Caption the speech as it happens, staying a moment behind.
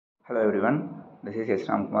Hello everyone, this is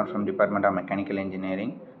Raam Kumar from Department of Mechanical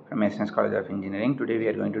Engineering from SNS College of Engineering. Today we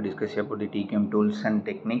are going to discuss about the TQM tools and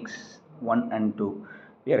techniques 1 and 2.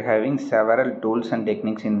 We are having several tools and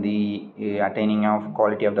techniques in the attaining of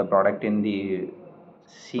quality of the product in the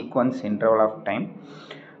sequence interval of time,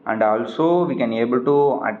 and also we can able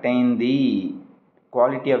to attain the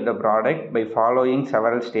quality of the product by following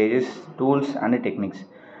several stages, tools and techniques.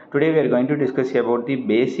 Today we are going to discuss about the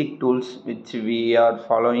basic tools which we are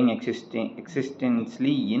following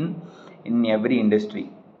existentially in every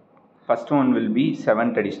industry. First one will be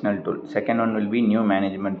 7 traditional tool, second one will be new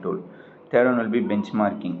management tool, third one will be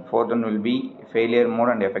benchmarking, fourth one will be failure mode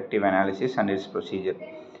and effective analysis and its procedure.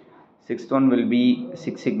 Sixth one will be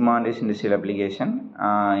Six Sigma and its industrial application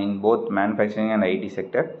in both manufacturing and IT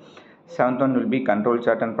sector. Seventh one will be control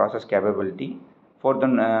chart and process capability.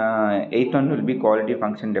 Eighth one will be quality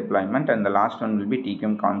function deployment, and the last one will be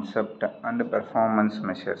TQM concept and performance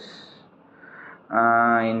measures.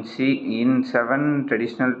 In 7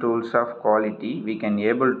 traditional tools of quality, we can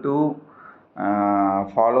able to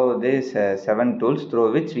follow these 7 tools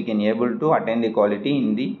through which we can able to attain the quality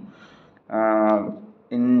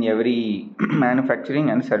in every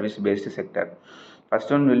manufacturing and service based sector.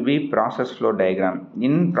 First one will be process flow diagram.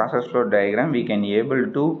 In process flow diagram, we can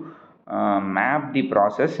able to map the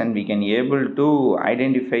process, and we can able to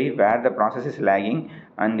identify where the process is lagging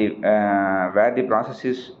and where the process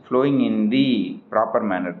is flowing in the proper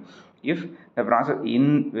manner. If the process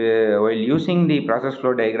while using the process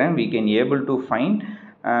flow diagram, we can able to find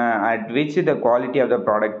at which the quality of the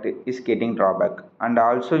product is getting drawback, and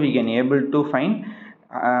also we can able to find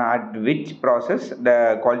at which process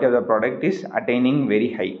the quality of the product is attaining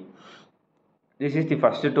very high. This is the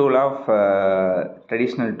first tool of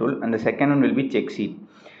traditional tool, and the second one will be check sheet.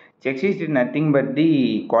 Check sheet is nothing but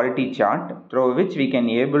the quality chart through which we can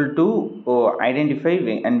able to identify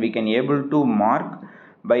and we can able to mark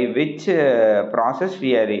by which process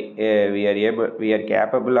we are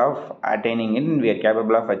capable of attaining it, and we are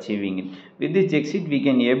capable of achieving it. With this check sheet, we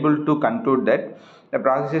can able to conclude that the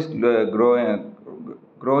process is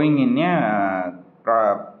growing in a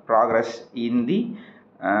progress in the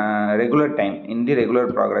regular time, in the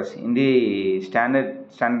regular progress, in the standard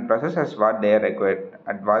process as what they are required,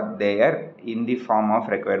 at what they are in the form of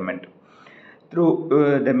requirement.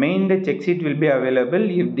 Through the main check sheet will be available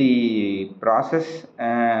if the process,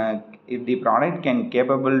 if the product can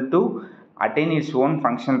capable to attain its own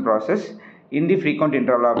functional process in the frequent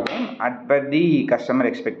interval of time at per the customer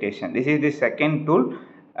expectation. This is the second tool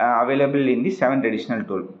available in the 7 traditional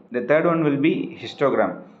tool. The third one will be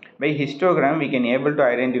histogram. By histogram, we can able to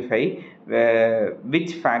identify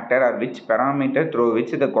which factor or which parameter through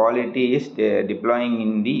which the quality is deploying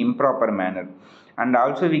in the improper manner, and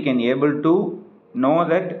also we can able to know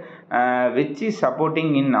that which is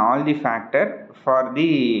supporting in all the factor for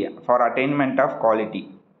attainment of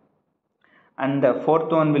quality. And the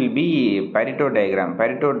fourth one will be Pareto diagram,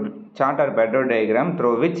 Pareto chart or Pareto diagram,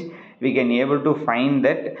 through which we can able to find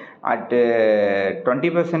that at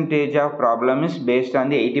 20% of problem is based on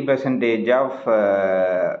the 80% of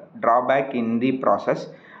drawback in the process,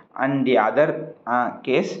 and the other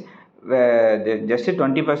case just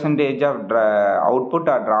 20% of output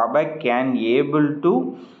or drawback can able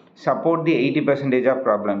to support the 80% of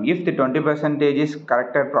problem. If the 20% is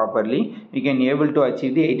corrected properly, we can able to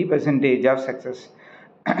achieve the 80% of success.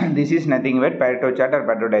 This is nothing but Pareto chart or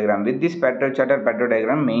Pareto diagram. With this Pareto chart or Pareto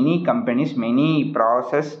diagram, many companies, many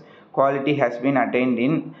process quality has been attained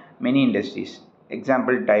in many industries.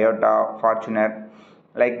 Example, Toyota, Fortuner.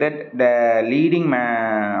 Like that, the leading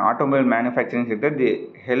automobile manufacturing sector, they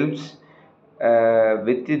helps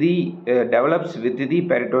with the develops with the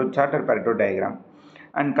Pareto chart or Pareto diagram.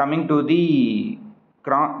 And coming to the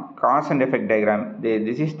cause and effect diagram,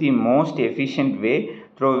 this is the most efficient way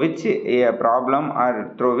through which a problem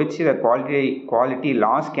or through which the quality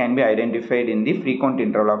loss can be identified in the frequent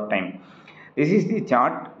interval of time. This is the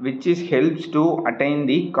chart which helps to attain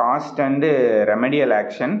the cost and remedial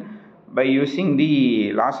action by using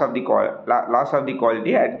the loss of the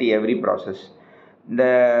quality at every process.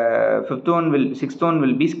 The sixth one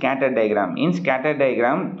will be scatter diagram. In scatter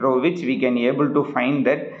diagram, through which we can able to find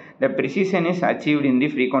that the precision is achieved in the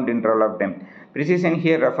frequent interval of time. Precision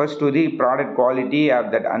here refers to the product quality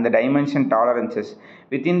of that and the dimension tolerances.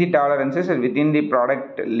 Within the tolerances and within the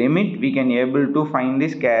product limit, we can able to find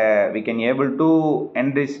this. We can able to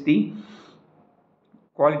enrich the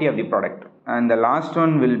quality of the product. And the last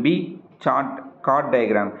one will be chart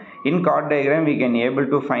diagram. In chart diagram, we can able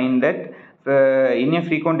to find that in a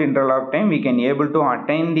frequent interval of time, we can able to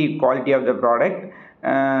attain the quality of the product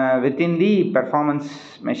within the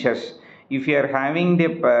performance measures. if you are having the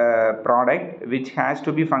product which has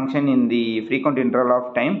to be function in the frequent interval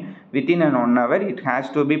of time within an 1 hour, it has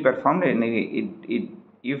to be performed, and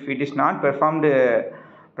if it is not performed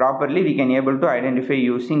properly, we can able to identify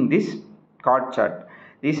using this card chart.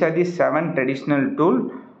 These are the 7 traditional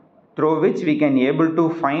tools through which we can able to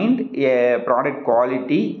find a product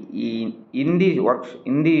quality in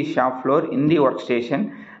the shop floor, in the workstation,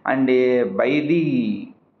 and by the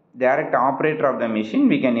direct operator of the machine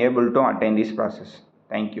we can able to attain this process.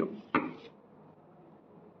 Thank you.